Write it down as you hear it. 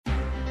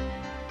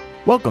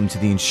Welcome to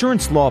the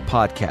Insurance Law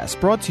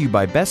Podcast, brought to you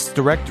by Best's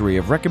Directory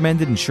of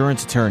Recommended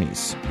Insurance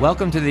Attorneys.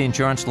 Welcome to the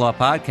Insurance Law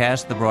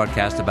Podcast, the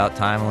broadcast about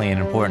timely and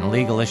important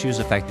legal issues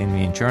affecting the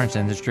insurance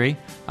industry.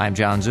 I'm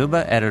John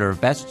Zuba, editor of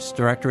Best's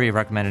Directory of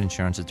Recommended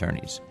Insurance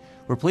Attorneys.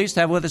 We're pleased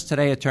to have with us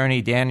today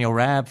attorney Daniel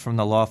Rabb from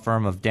the law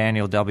firm of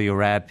Daniel W.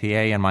 Rabb, PA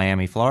in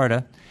Miami,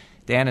 Florida.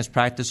 Dan has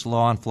practiced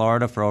law in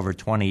Florida for over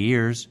 20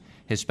 years.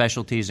 His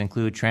specialties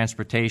include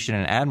transportation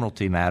and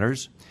admiralty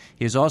matters.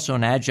 He is also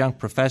an adjunct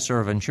professor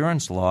of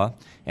insurance law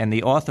and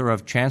the author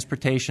of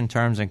Transportation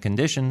Terms and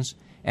Conditions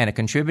and a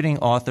contributing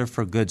author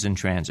for Goods in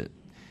Transit.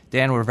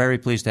 Dan, we're very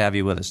pleased to have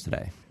you with us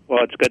today. Well,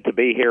 it's good to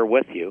be here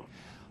with you.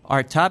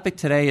 Our topic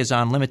today is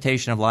on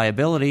limitation of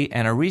liability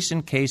and a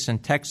recent case in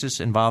Texas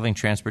involving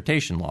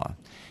transportation law.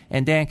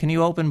 And Dan, can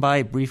you open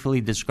by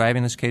briefly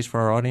describing this case for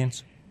our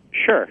audience?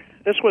 Sure.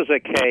 This was a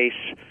case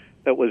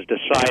that was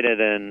decided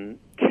in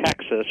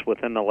Texas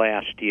within the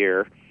last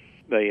year.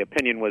 The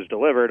opinion was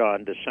delivered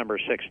on December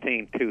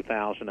 16,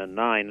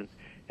 2009,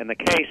 and the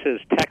case is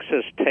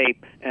Texas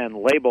Tape and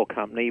Label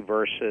Company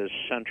versus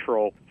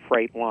Central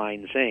Freight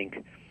Lines,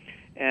 Inc.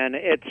 And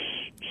it's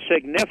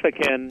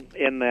significant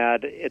in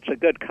that it's a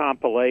good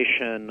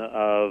compilation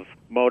of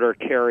motor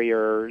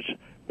carriers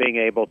being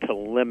able to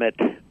limit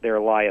their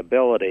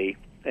liability.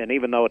 And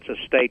even though it's a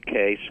state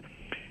case,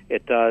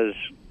 it does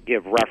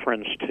give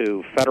reference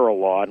to federal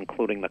law,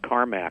 including the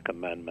Carmack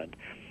Amendment.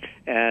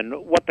 And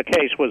what the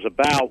case was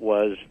about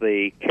was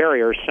the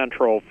carrier,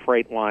 Central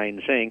Freight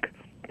Lines, Inc.,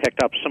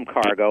 picked up some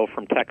cargo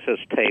from Texas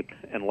Tape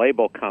and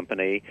Label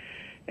Company,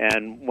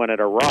 and when it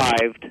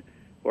arrived,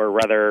 or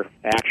rather,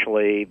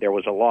 actually, there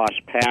was a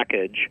lost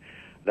package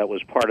that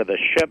was part of the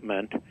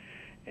shipment,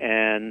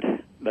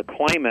 and the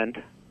claimant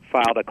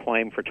filed a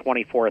claim for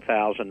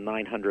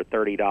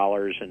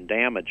 $24,930 in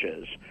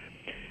damages.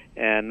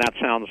 And that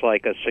sounds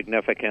like a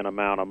significant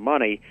amount of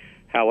money.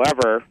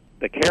 However,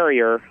 the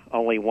carrier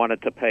only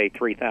wanted to pay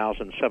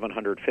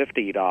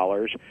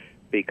 $3,750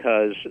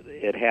 because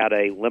it had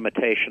a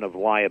limitation of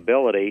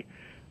liability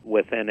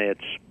within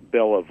its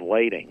bill of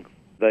lading.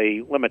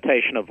 The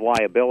limitation of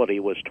liability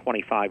was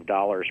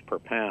 $25 per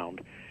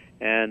pound.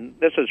 And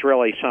this is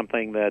really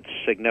something that's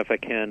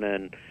significant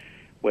and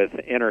with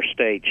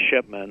interstate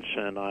shipments,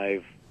 and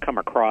I've come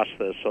across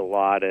this a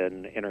lot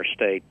in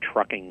interstate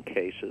trucking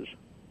cases.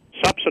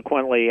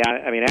 Subsequently,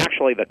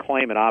 actually the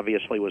claimant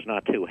obviously was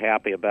not too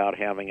happy about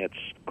having its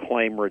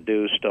claim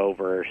reduced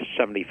over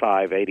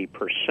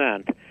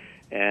 75-80%,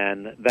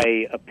 and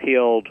they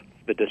appealed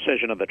the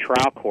decision of the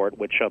trial court,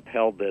 which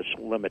upheld this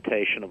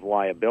limitation of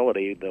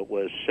liability that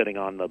was sitting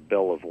on the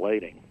bill of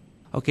lading.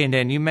 Okay, and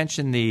Dan, you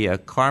mentioned the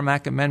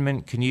Carmack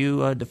Amendment. Can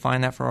you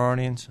define that for our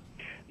audience?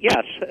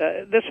 Yes.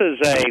 This is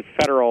a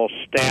federal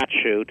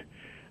statute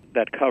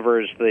that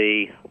covers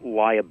the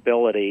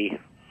liability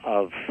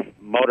of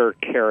motor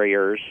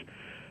carriers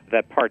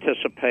that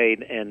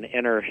participate in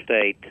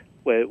interstate,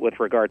 with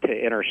regard to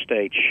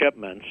interstate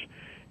shipments.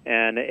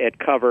 And it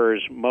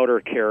covers motor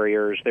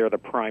carriers. They're the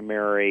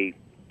primary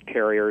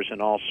carriers,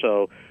 and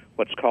also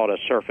what's called a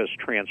surface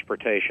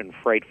transportation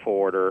freight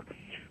forwarder,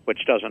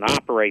 which doesn't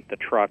operate the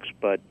trucks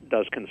but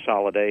does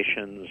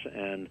consolidations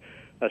and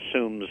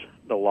assumes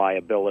the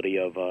liability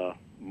of a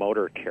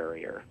motor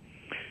carrier.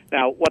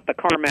 Now, what the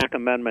Carmack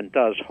Amendment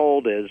does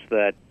hold is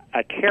that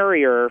a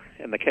carrier,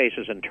 and the case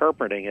is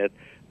interpreting it,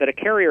 that a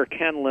carrier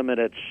can limit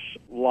its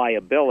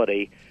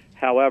liability.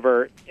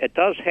 However, it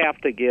does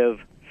have to give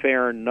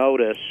fair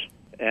notice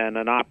and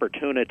an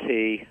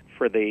opportunity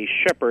for the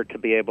shipper to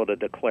be able to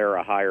declare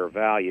a higher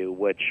value,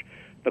 which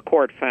the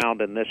court found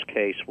in this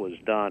case was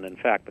done. In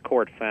fact, the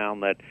court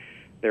found that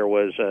there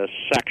was a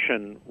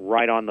section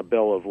right on the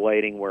bill of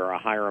lading where a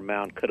higher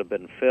amount could have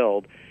been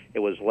filled.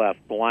 It was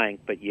left blank,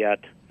 but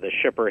yet the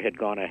shipper had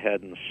gone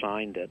ahead and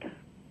signed it.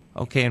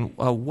 Okay, and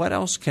what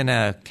else can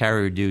a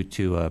carrier do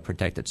to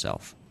protect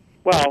itself?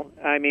 Well,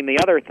 the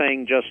other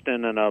thing, just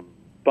in an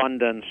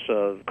abundance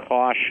of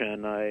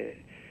caution,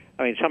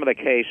 some of the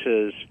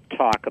cases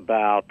talk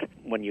about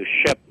when you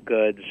ship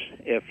goods,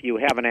 if you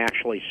haven't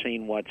actually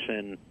seen what's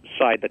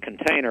inside the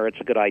container,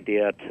 it's a good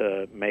idea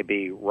to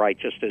maybe write,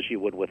 just as you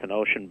would with an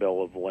ocean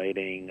bill of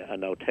lading, a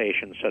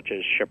notation such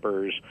as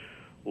shippers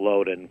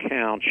load and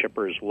count,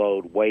 shippers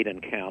load, weight,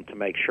 and count, to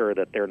make sure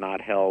that they're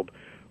not held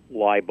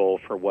liable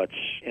for what's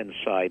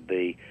inside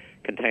the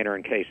container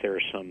in case there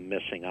are some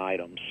missing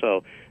items.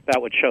 So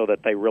that would show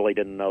that they really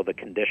didn't know the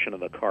condition of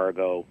the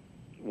cargo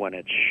when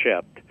it's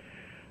shipped.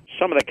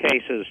 Some of the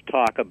cases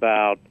talk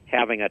about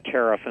having a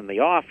tariff in the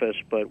office,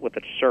 but with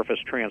the Surface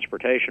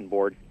Transportation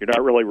Board, you're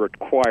not really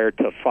required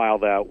to file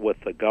that with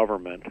the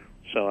government.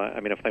 So,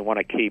 if they want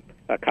to keep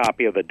a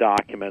copy of the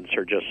documents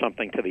or just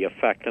something to the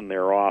effect in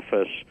their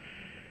office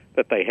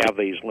that they have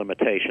these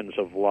limitations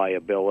of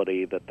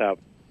liability, that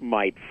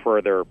might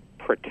further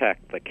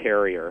protect the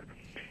carrier.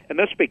 And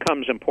this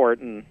becomes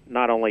important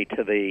not only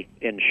to the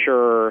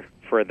insurer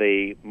for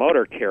the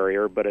motor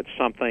carrier, but it's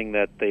something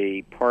that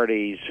the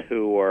parties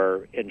who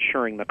are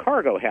insuring the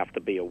cargo have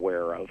to be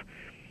aware of.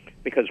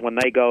 Because when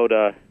they go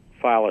to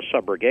file a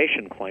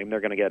subrogation claim,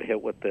 they're going to get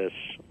hit with this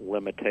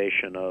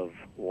limitation of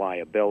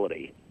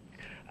liability.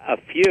 A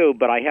few,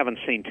 but I haven't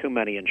seen too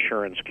many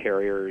insurance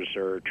carriers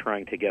are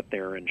trying to get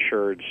their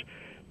insureds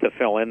to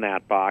fill in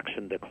that box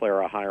and declare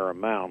a higher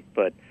amount,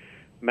 but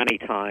many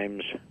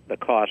times the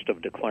cost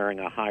of declaring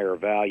a higher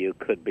value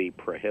could be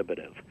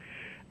prohibitive.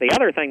 The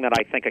other thing that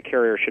I think a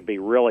carrier should be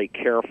really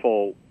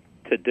careful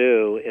to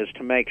do is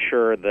to make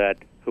sure that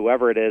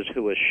whoever it is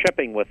who is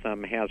shipping with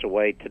them has a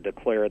way to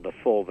declare the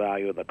full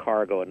value of the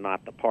cargo and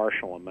not the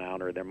partial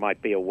amount, or there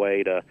might be a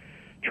way to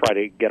try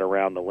to get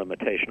around the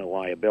limitation of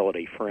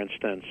liability. For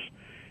instance,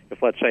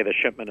 if let's say the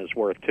shipment is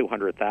worth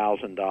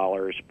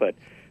 $200,000, but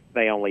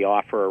they only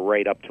offer a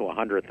rate up to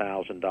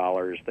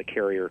 $100,000, the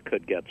carrier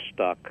could get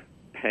stuck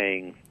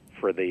paying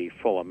for the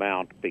full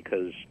amount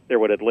because there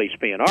would at least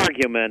be an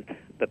argument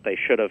that they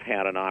should have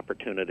had an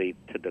opportunity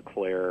to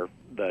declare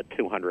the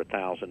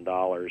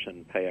 $200,000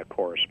 and pay a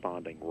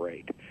corresponding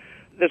rate.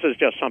 This is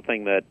just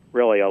something that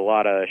really a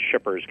lot of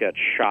shippers get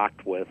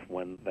shocked with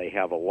when they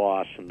have a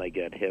loss and they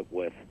get hit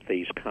with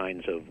these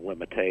kinds of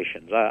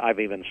limitations. I've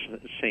even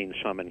seen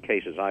some in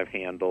cases I've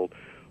handled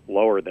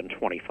lower than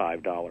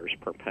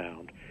 $25 per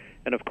pound.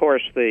 And of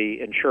course, the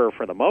insurer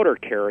for the motor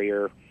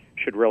carrier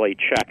should really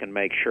check and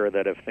make sure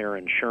that if they're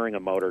insuring a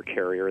motor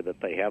carrier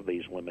that they have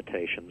these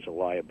limitations of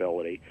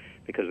liability,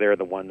 because they're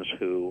the ones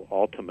who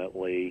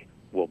ultimately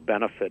will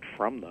benefit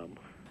from them.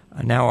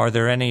 Now, are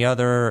there any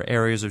other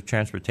areas of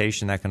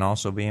transportation that can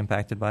also be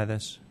impacted by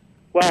this?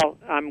 Well,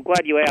 I'm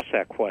glad you asked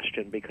that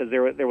question because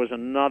there was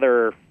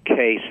another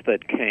case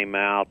that came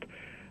out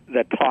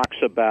that talks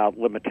about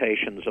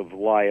limitations of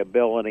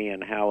liability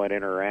and how it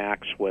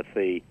interacts with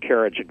the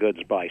Carriage of Goods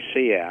by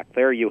Sea Act.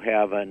 There you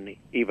have an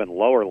even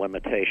lower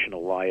limitation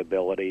of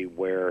liability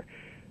where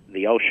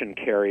the ocean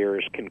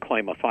carriers can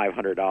claim a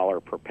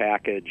 $500 per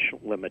package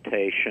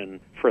limitation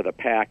for the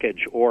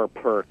package or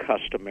per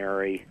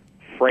customary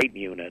freight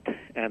unit.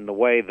 And the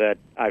way that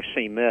I've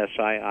seen this,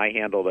 I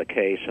handled a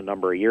case a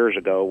number of years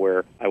ago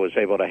where I was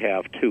able to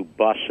have two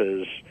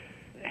buses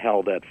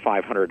held at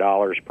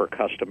 $500 per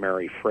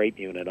customary freight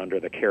unit under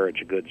the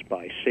Carriage of Goods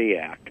by Sea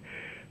Act.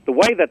 The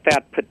way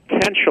that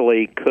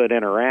potentially could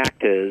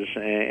interact is,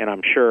 and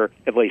I'm sure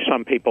at least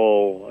some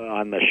people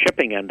on the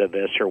shipping end of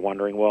this are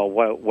wondering, well,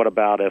 what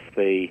about if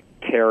the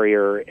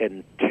carrier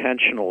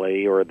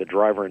intentionally or the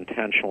driver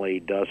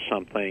intentionally does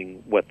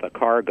something with the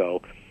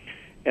cargo?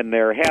 And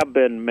there have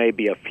been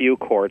maybe a few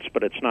courts,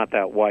 but it's not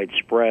that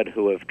widespread,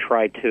 who have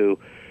tried to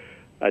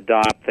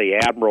adopt the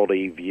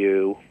Admiralty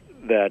view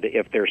that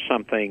if there's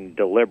something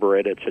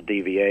deliberate, it's a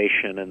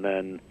deviation, and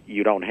then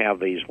you don't have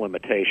these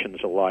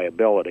limitations of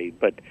liability.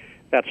 But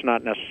that's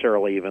not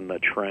necessarily even the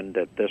trend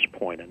at this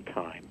point in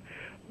time.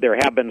 There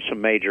have been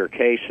some major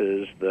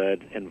cases that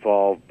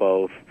involve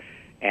both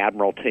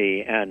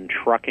Admiralty and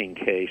trucking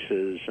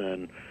cases,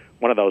 and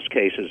one of those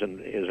cases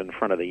is in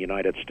front of the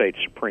United States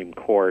Supreme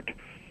Court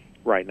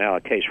right now, a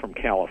case from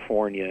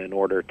California, in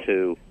order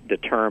to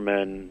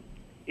determine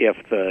if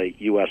the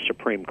U.S.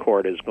 Supreme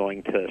Court is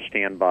going to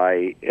stand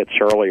by its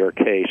earlier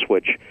case,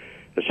 which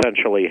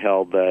essentially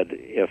held that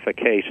if a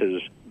case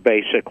is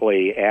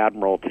basically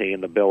Admiralty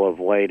and the Bill of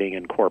Lading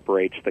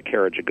incorporates the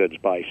Carriage of Goods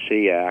by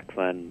Sea Act,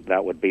 then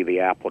that would be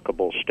the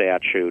applicable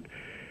statute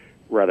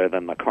rather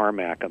than the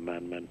Carmack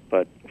Amendment.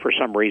 But for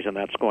some reason,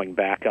 that's going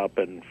back up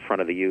in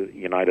front of the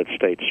United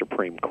States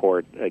Supreme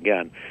Court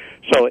again.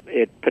 So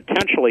it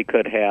potentially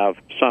could have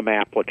some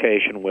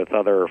application with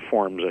other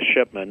forms of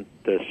shipment,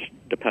 this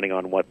depending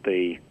on what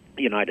the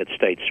United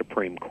States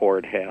Supreme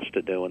Court has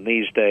to do. And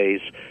these days,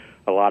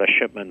 a lot of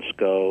shipments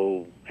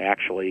go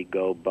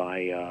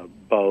by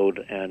boat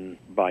and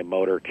by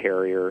motor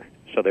carrier.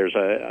 So there's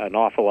an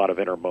awful lot of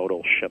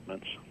intermodal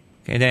shipments.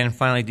 Okay, Dan,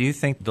 finally, do you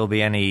think there'll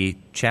be any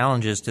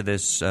challenges to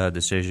this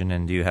decision,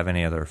 and do you have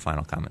any other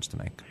final comments to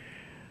make?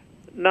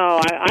 No,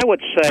 I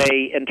would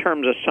say in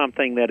terms of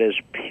something that is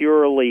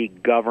purely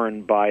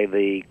governed by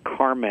the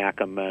Carmack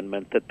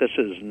Amendment, that this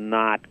is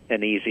not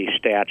an easy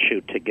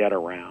statute to get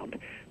around.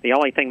 The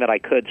only thing that I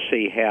could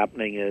see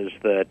happening is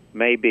that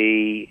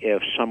maybe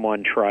if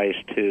someone tries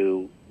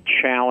to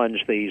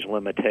challenge these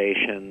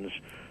limitations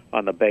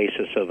on the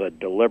basis of a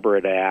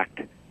deliberate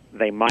act,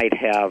 they might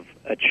have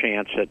a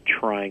chance at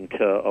trying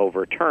to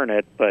overturn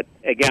it, but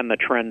again, the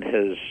trend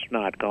has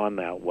not gone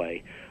that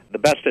way. The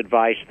best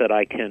advice that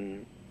I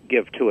can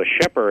give to a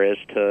shipper is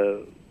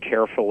to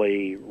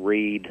carefully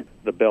read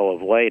the Bill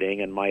of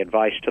Lading, and my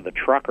advice to the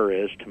trucker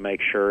is to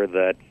make sure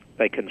that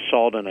they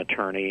consult an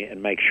attorney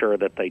and make sure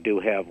that they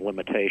do have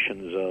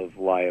limitations of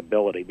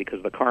liability,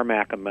 because the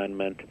Carmack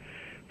Amendment,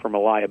 from a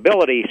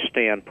liability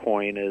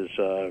standpoint, is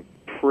a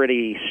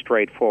pretty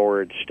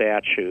straightforward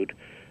statute,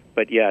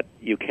 but yet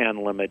you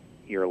can limit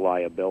your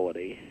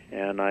liability.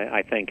 And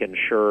I think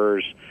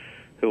insurers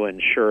who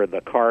insure the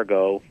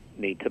cargo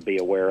need to be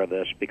aware of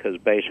this, because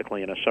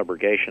basically in a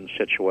subrogation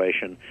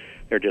situation,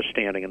 they're just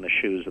standing in the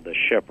shoes of the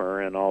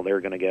shipper, and all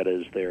they're going to get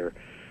is their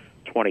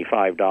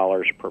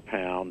 $25 per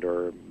pound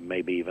or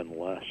maybe even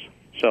less.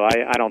 So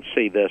I don't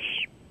see this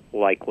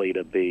likely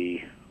to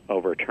be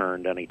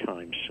overturned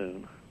anytime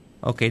soon.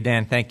 Okay,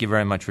 Dan, thank you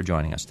very much for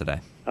joining us today.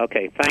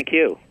 Okay, thank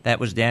you. That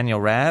was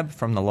Daniel Rabb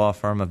from the law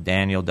firm of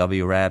Daniel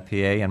W. Rabb, PA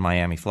in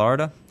Miami,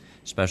 Florida.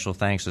 Special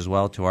thanks as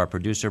well to our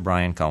producer,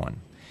 Brian Cohen.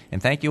 And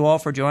thank you all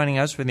for joining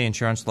us for the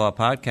Insurance Law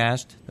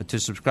Podcast. To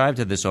subscribe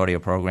to this audio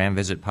program,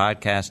 visit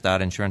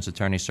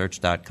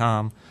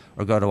podcast.insuranceattorneysearch.com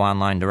or go to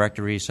online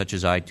directories such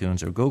as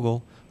iTunes or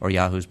Google or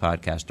Yahoo's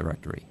podcast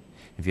directory.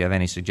 If you have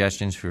any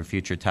suggestions for a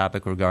future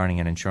topic regarding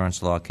an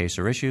insurance law case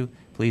or issue,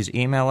 please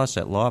email us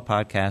at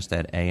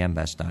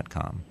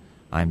lawpodcast@ambest.com.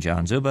 I'm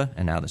John Zuba,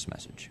 and now this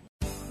message.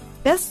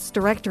 Best's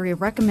directory of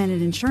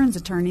recommended insurance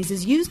attorneys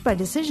is used by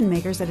decision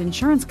makers at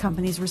insurance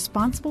companies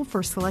responsible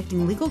for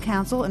selecting legal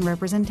counsel and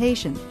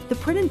representation. The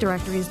printed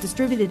directory is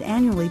distributed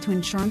annually to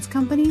insurance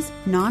companies,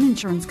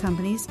 non-insurance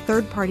companies,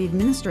 third-party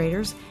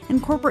administrators,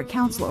 and corporate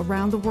counsel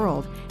around the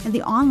world, and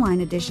the online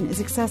edition is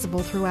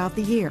accessible throughout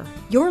the year.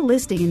 Your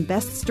listing in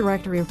Best's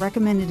directory of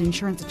recommended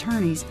insurance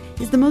attorneys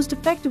is the most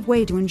effective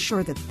way to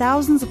ensure that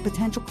thousands of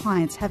potential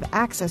clients have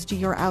access to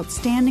your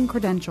outstanding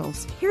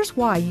credentials. Here's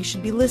why you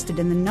should be listed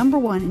in the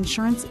 #1 insurance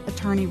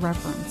attorney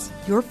reference.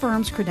 Your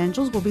firm's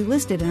credentials will be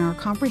listed in our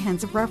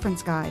comprehensive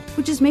reference guide,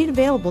 which is made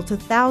available to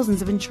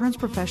thousands of insurance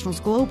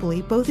professionals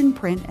globally, both in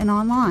print and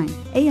online.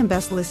 AM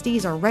Best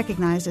listees are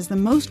recognized as the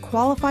most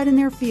qualified in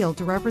their field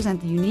to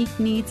represent the unique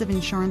needs of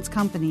insurance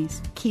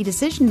companies. Key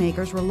decision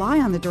makers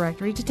rely on the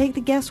directory to take the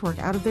guesswork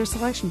out of their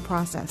selection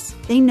process.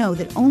 They know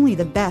that only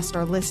the best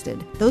are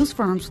listed, those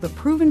firms with a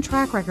proven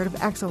track record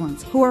of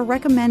excellence who are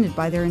recommended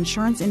by their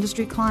insurance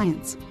industry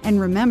clients.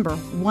 And remember,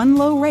 one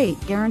low rate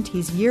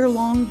guarantees year-long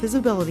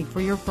visibility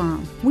for your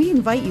firm. We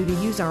invite you to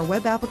use our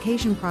web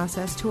application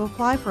process to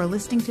apply for a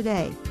listing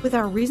today. With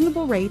our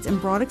reasonable rates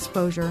and broad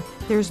exposure,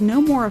 there's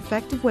no more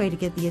effective way to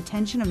get the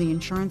attention of the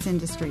insurance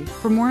industry.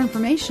 For more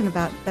information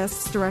about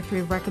Best's directory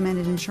of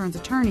recommended insurance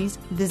attorneys,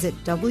 visit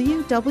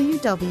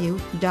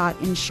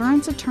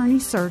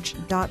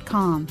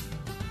www.insuranceattorneysearch.com.